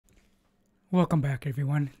Welcome back,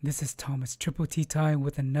 everyone. This is Thomas Triple T Tie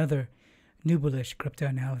with another new bullish crypto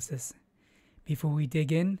analysis. Before we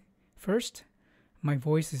dig in, first, my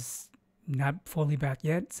voice is not fully back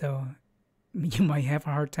yet, so you might have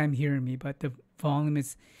a hard time hearing me, but the volume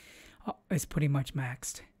is pretty much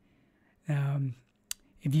maxed.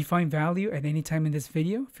 If you find value at any time in this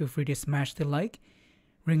video, feel free to smash the like,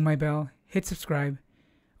 ring my bell, hit subscribe,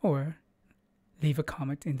 or leave a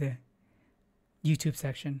comment in the YouTube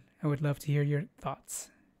section. I would love to hear your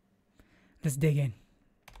thoughts. Let's dig in.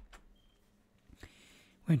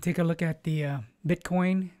 We're going to take a look at the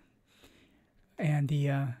Bitcoin and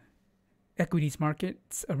the equities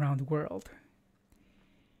markets around the world.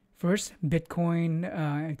 First,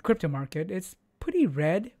 Bitcoin crypto market. It's pretty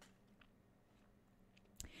red.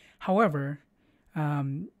 However,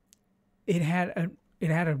 it had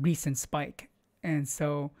a recent spike, and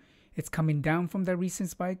so it's coming down from the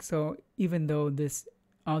recent spike. So even though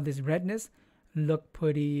all this redness looked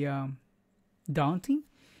pretty daunting,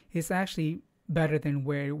 it's actually better than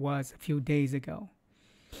where it was a few days ago.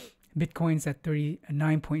 Bitcoin's at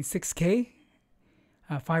 39.6K,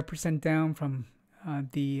 5% down from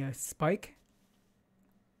the spike.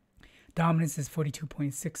 Dominance is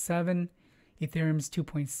 42.67. Ethereum's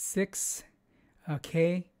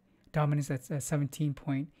 2.6K. Dominance at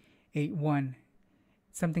 17.81.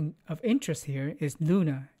 Something of interest here is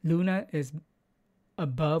Luna. Luna is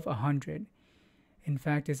above 100. In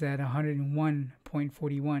fact, it's at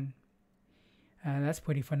 101.41. That's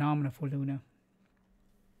pretty phenomenal for Luna.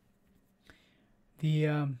 We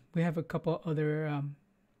have a couple other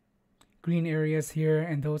green areas here,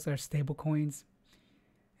 and those are stable coins.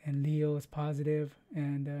 And Leo is positive,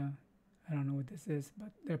 and I don't know what this is,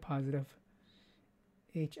 but they're positive.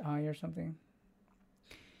 HI or something.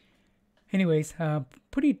 Anyways,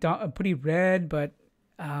 pretty red, but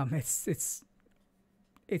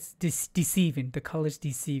it's deceiving. The color's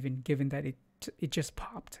deceiving, given that it just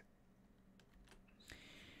popped.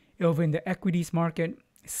 Over in the equities market,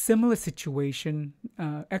 similar situation.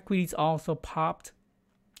 Equities also popped.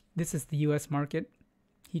 This is the U.S. market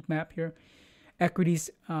heat map here. Equities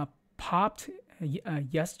popped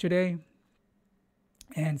yesterday,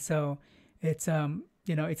 and so it's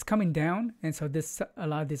it's coming down, and so a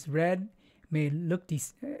lot of this red may look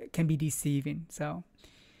can be deceiving. So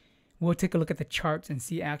we'll take a look at the charts and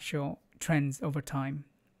see actual trends over time.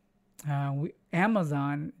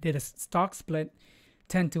 Amazon did a stock split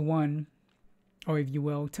 10-1, or if you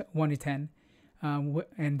will, 1-10,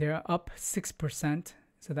 and they're up 6%.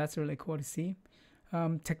 So that's really cool to see.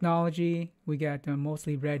 Technology, we got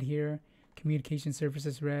mostly red here. Communication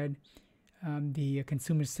services red. The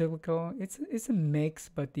consumer cyclical, it's a mix,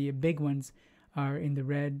 but the big ones are in the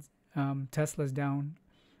red. Tesla's down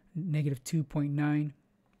 -2.9.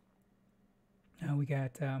 We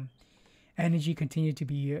got energy continue to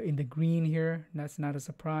be in the green here. That's not a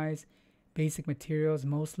surprise. Basic materials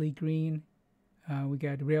mostly green. We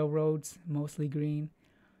got railroads mostly green.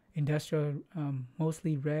 Industrial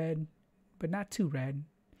mostly red, but not too red.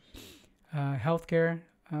 Healthcare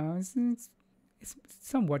it's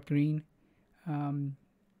somewhat green.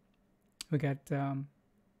 We got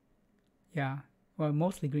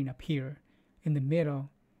mostly green up here in the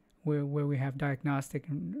middle, where we have diagnostic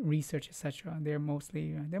and research, etc. They're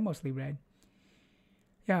mostly red.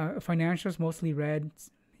 Financials mostly red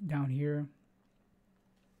down here.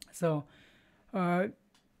 So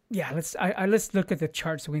let's look at the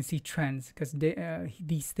chart so we can see trends, because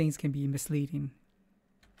these things can be misleading.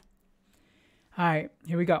 All right,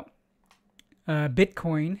 here we go.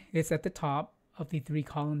 Bitcoin is at the top of the three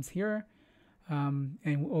columns here, and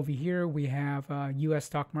over here we have U.S.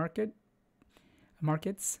 stock markets.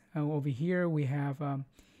 Over here we have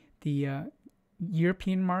the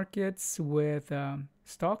European markets with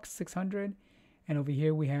Stoxx 600, and over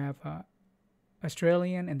here we have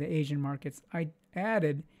Australian and the Asian markets. I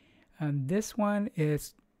added this one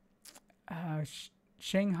is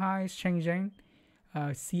Shanghai Shenzhen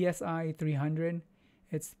CSI 300.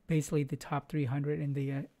 It's basically the top 300 in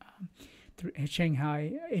the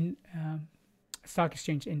Shanghai Stock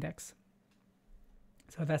Exchange Index.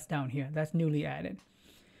 So that's down here. That's newly added.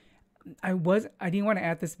 I didn't want to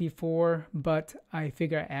add this before, but I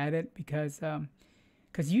figure I add it because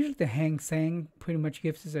usually the Hang Seng pretty much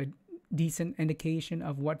gives us a decent indication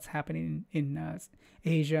of what's happening in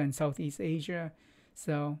Asia and Southeast Asia.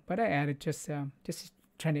 So, but I added just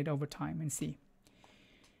trend it over time and see.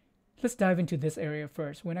 Let's dive into this area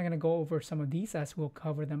first. We're not going to go over some of these, as we'll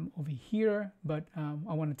cover them over here, but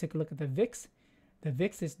I want to take a look at the VIX. The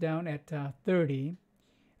VIX is down at 30.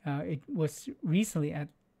 It was recently at,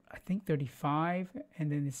 I think, 35,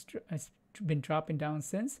 and then it's been dropping down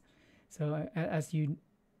since. So as you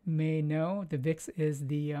may know, the VIX is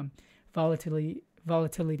the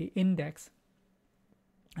volatility index,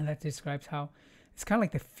 and that describes how it's kind of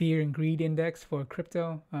like the fear and greed index for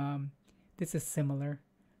crypto. This is similar,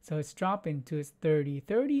 so it's dropping to its 30.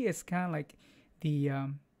 30 is kind of like the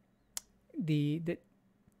the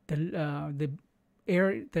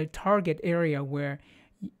target area where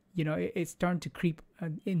it's starting to creep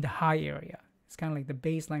in the high area. It's kind of like the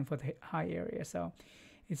baseline for the high area. So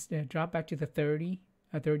it's dropped back to the 30.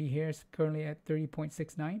 30 here is currently at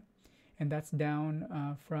 30.69, and that's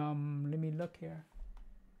down from, let me look here.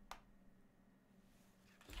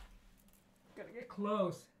 Gotta get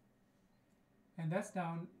close. And that's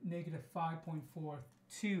down negative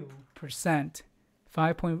 5.42%.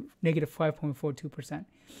 Negative 5.42%.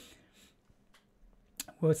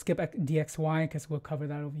 We'll skip DXY because we'll cover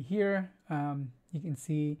that over here. You can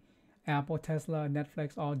see Apple, Tesla,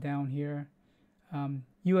 Netflix all down here.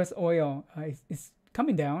 U.S. oil is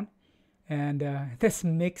coming down, and this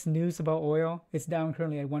mixed news about oil. It's down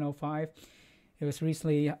currently at 105. It was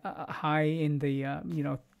recently high in the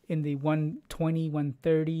in the 120,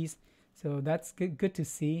 130s. So that's good to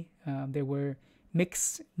see. There were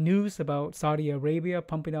mixed news about Saudi Arabia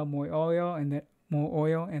pumping out more oil, and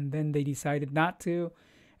then they decided not to.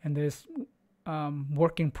 And there's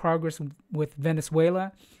work in progress with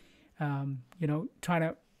Venezuela, trying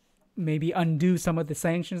to maybe undo some of the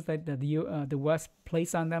sanctions that the West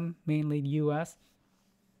placed on them, mainly the U.S.,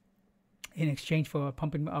 in exchange for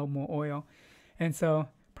pumping out more oil. And so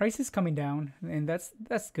prices coming down, and that's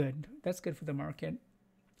good. That's good for the market.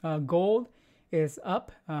 Gold is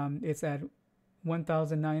up. It's at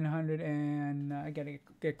 1,900, and I gotta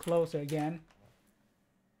get closer again.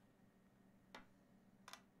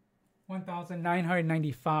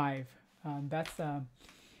 1,995. That's a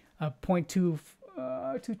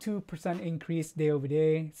 0.22% increase day over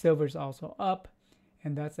day. Silver is also up,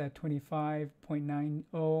 and that's at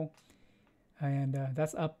 25.90, and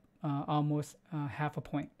that's up almost half a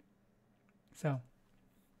point. So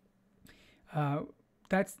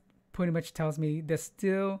that's pretty much tells me there's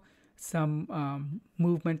still some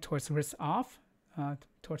movement towards risk off,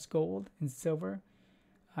 towards gold and silver.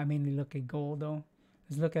 I mainly look at gold though.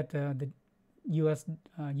 Let's look at the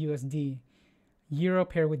USD. Euro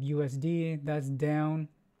pair with USD, that's down.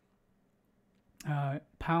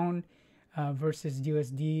 Pound versus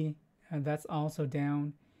USD, that's also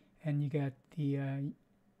down. And you got the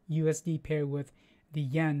USD pair with the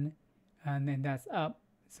yen, and then that's up.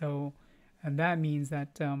 So, and that means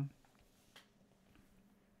that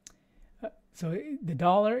so the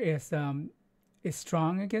dollar is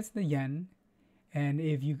strong against the yen, and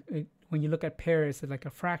if you when you look at pairs, it's like a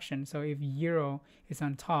fraction. So if euro is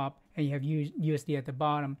on top and you have USD at the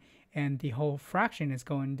bottom, and the whole fraction is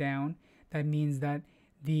going down, that means that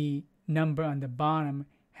the number on the bottom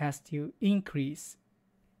has to increase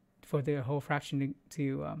for the whole fraction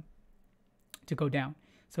to go down.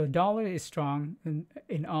 So dollar is strong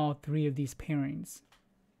in all three of these pairings.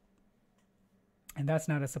 And that's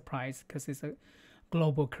not a surprise because it's a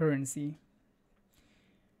global currency.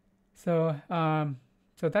 So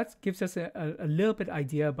so that gives us a little bit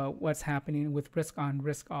idea about what's happening with risk on,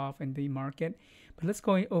 risk off in the market. But let's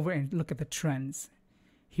go over and look at the trends.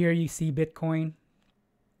 Here you see Bitcoin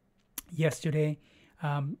yesterday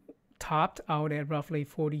topped out at roughly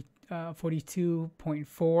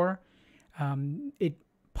 42.4. It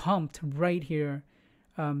pumped right here.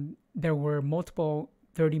 There were multiple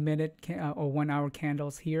 30-minute or 1 hour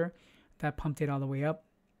candles here that pumped it all the way up.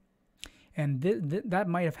 And that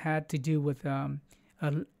might have had to do with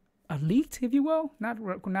a leaked, if you will,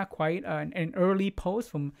 not quite, an early post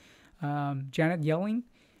from Janet Yellen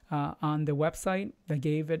on the website that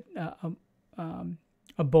gave it a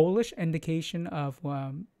bullish indication of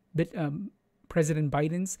President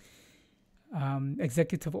Biden's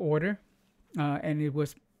executive order, and it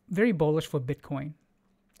was very bullish for Bitcoin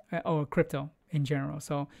or crypto in general.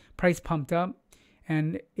 So price pumped up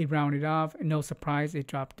and it rounded off. No surprise, it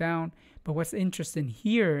dropped down. But what's interesting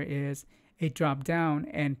here is it dropped down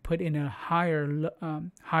and put in a higher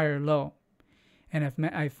low. And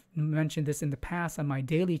I've mentioned this in the past on my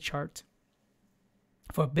daily chart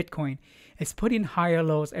for Bitcoin. It's put in higher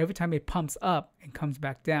lows every time it pumps up and comes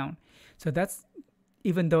back down. So that's,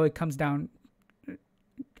 even though it comes down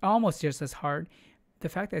almost just as hard, the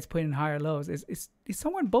fact that it's put in higher lows is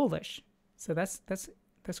somewhat bullish. So that's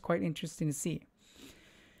quite interesting to see.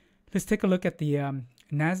 Let's take a look at the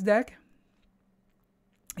NASDAQ.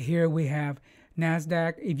 Here we have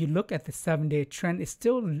NASDAQ. If you look at the 7-day trend, it's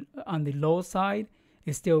still on the low side.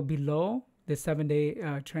 It's still below the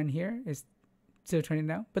 7-day trend here. It's still trending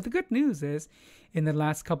down. But the good news is, in the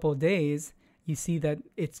last couple of days, you see that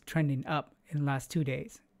it's trending up. In the last 2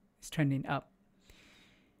 days, it's trending up.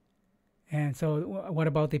 And so, what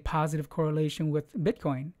about the positive correlation with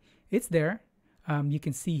Bitcoin? It's there. You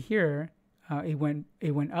can see here, it went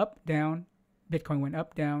up, down. Bitcoin went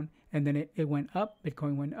up, down, and then it went up.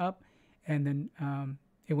 Bitcoin went up, and then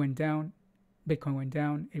it went down. Bitcoin went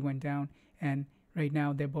down. It went down, and right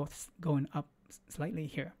now they're both going up slightly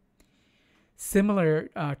here. Similar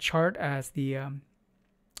chart as the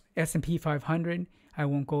S&P 500. I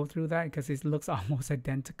won't go through that because it looks almost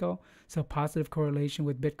identical. So positive correlation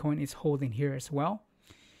with Bitcoin is holding here as well.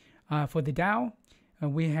 For the Dow,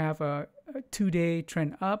 we have a 2-day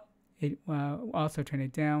trend up. It also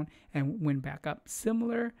trended down and went back up,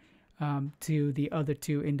 similar to the other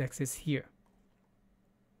two indexes here.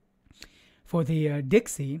 For the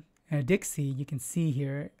Dixie, you can see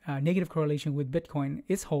here negative correlation with Bitcoin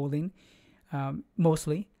is holding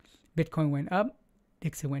mostly. Bitcoin went up,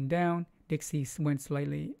 Dixie went down. Dixie went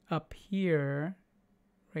slightly up here,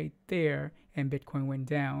 right there, and Bitcoin went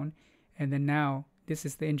down. And then now, this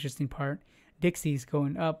is the interesting part, Dixie is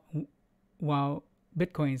going up while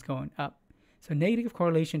Bitcoin is going up. So negative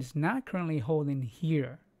correlation is not currently holding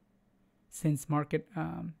here since market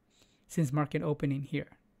opening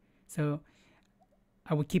here. So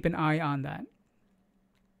I would keep an eye on that.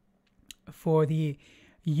 For the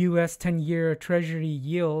U.S. 10-year Treasury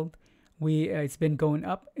yield, it's been going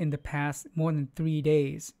up in the past more than 3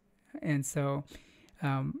 days, and so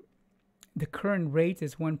the current rate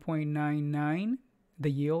is 1.99.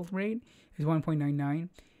 The yield rate is 1.99,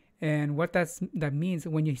 and what that means,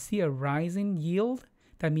 when you see a rising yield,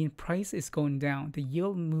 that means price is going down. The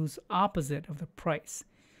yield moves opposite of the price.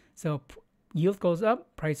 So yield goes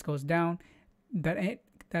up, price goes down. That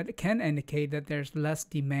can indicate that there's less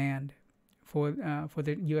demand for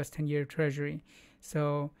the U.S. 10-year Treasury.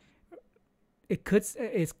 So it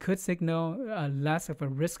could signal less of a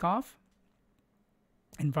risk-off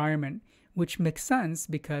environment, which makes sense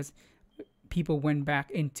because people went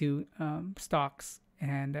back into stocks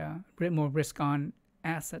and more risk-on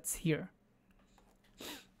assets here.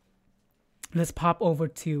 Let's pop over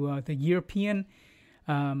to the European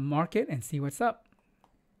market and see what's up.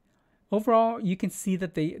 Overall, you can see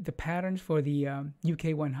that the patterns for the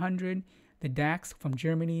UK 100, the DAX from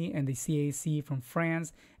Germany, and the CAC from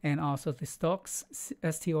France, and also the stocks,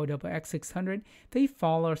 STOXX 600, they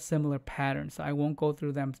follow similar patterns. So I won't go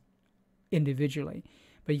through them individually,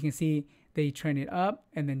 but you can see they trended up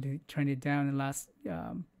and then they trended down in the last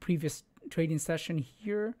previous trading session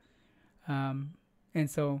here, and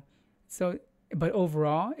so but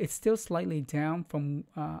overall it's still slightly down from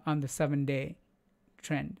on the 7-day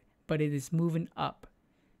trend, but it is moving up.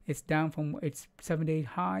 It's down from its 7-day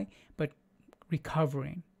high, but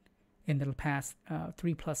recovering in the past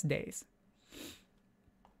 3+ days.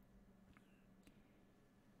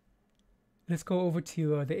 Let's go over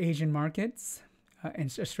to the Asian markets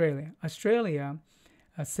and Australia. Australia,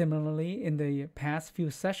 similarly, in the past few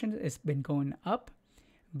sessions, it's been going up,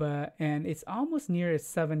 and it's almost near its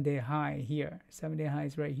 7-day high here. 7-day high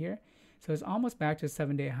is right here, so it's almost back to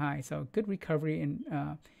 7-day high. So good recovery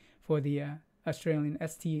for the Australian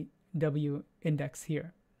STW index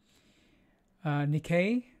here.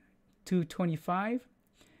 Nikkei 225,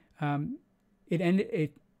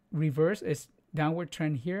 it reversed its downward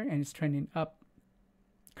trend here and it's trending up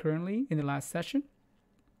currently in the last session.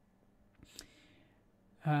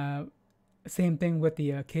 Same thing with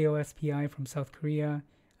the KOSPI from South Korea.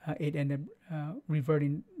 It ended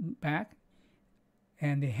reverting back,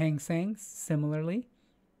 and the Hang Seng similarly,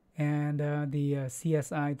 and the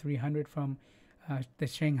CSI 300 from the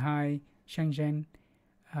Shenzhen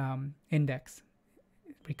index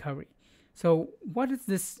recovery. So what is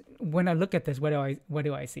this? When I look at this, what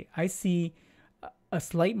do I see? I see a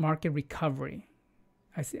slight market recovery.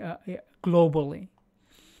 I see globally,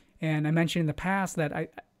 and I mentioned in the past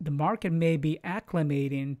that the market may be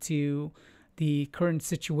acclimating to the current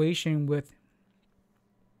situation with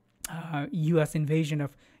U.S. invasion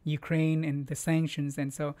of Ukraine and the sanctions,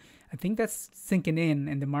 and so I think that's sinking in,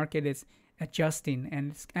 and the market is adjusting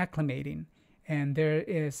and it's acclimating, and there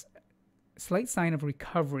is slight sign of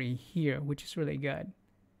recovery here, which is really good.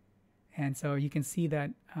 And so you can see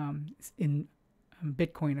that in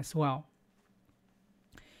Bitcoin as well.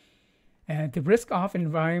 The risk-off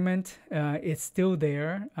environment is still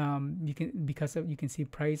there. You can see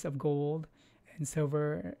price of gold and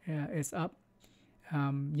silver is up.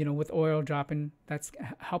 With oil dropping, that's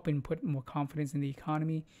helping put more confidence in the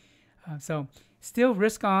economy. So still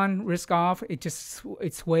risk on, risk off. It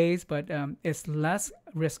sways, but it's less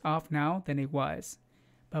risk off now than it was.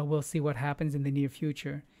 but we'll see what happens in the near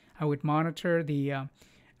future. I would monitor the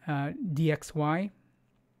DXY,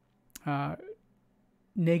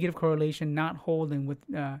 negative correlation, not holding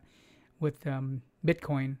with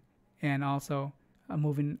Bitcoin, and also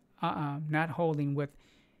moving not holding with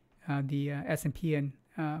the S&P and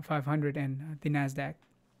 500 and the Nasdaq.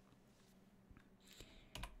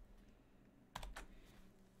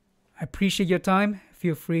 I appreciate your time.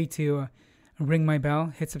 Feel free to ring my bell,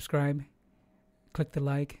 hit subscribe, click the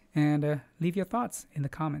like, and leave your thoughts in the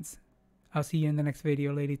comments. I'll see you in the next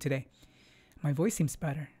video later today. My voice seems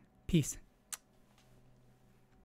better. Peace.